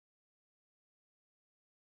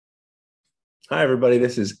Hi, everybody.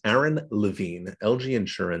 This is Aaron Levine, LG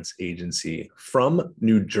Insurance Agency from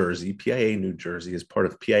New Jersey. PIA New Jersey is part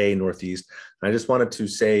of PIA Northeast. I just wanted to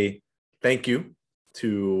say thank you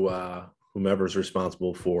to whomever is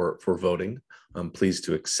responsible for voting. I'm pleased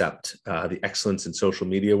to accept the Excellence in Social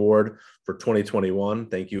Media Award for 2021.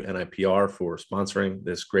 Thank you, NIPR, for sponsoring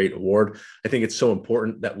this great award. I think it's so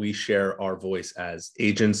important that we share our voice as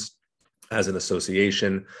agents, as an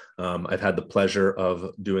association. I've had the pleasure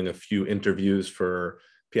of doing a few interviews for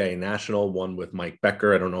PIA National, one with Mike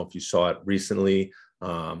Becker. I don't know if you saw it recently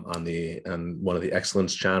on one of the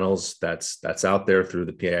Excellence channels that's out there through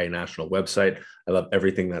the PIA National website. I love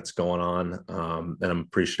everything that's going on, and I'm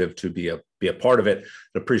appreciative to be a part of it,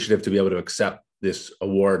 and appreciative to be able to accept this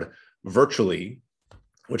award virtually,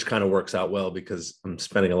 which kind of works out well because I'm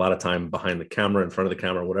spending a lot of time behind the camera, in front of the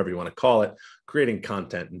camera, whatever you want to call it, creating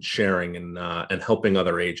content and sharing and helping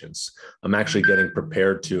other agents. I'm actually getting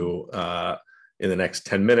prepared to, in the next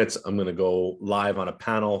 10 minutes, I'm going to go live on a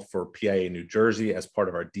panel for PIA New Jersey as part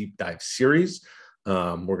of our deep dive series.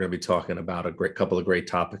 We're going to be talking about a couple of great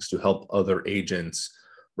topics to help other agents,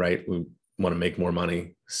 right? We want to make more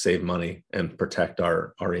money, save money, and protect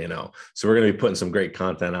our E&O. So we're going to be putting some great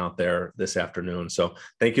content out there this afternoon. So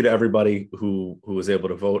thank you to everybody who was able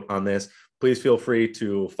to vote on this. Please feel free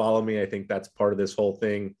to follow me. I think that's part of this whole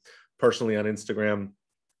thing. Personally on Instagram,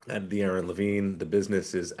 at the Aaron Levine. The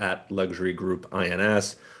business is at Luxury Group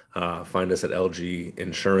INS. Find us at LG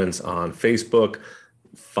Insurance on Facebook.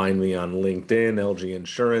 Find me on LinkedIn, LG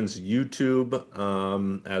Insurance, YouTube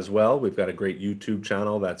as well. We've got a great YouTube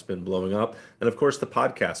channel that's been blowing up. And of course, the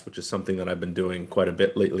podcast, which is something that I've been doing quite a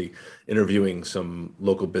bit lately, interviewing some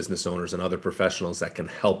local business owners and other professionals that can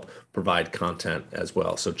help provide content as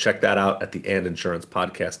well. So check that out at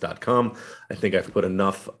theandinsurancepodcast.com. I think I've put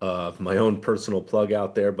enough of my own personal plug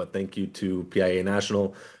out there, but thank you to PIA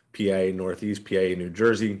National, PIA Northeast, PIA New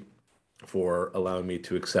Jersey for allowing me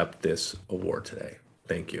to accept this award today.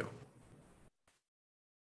 Thank you.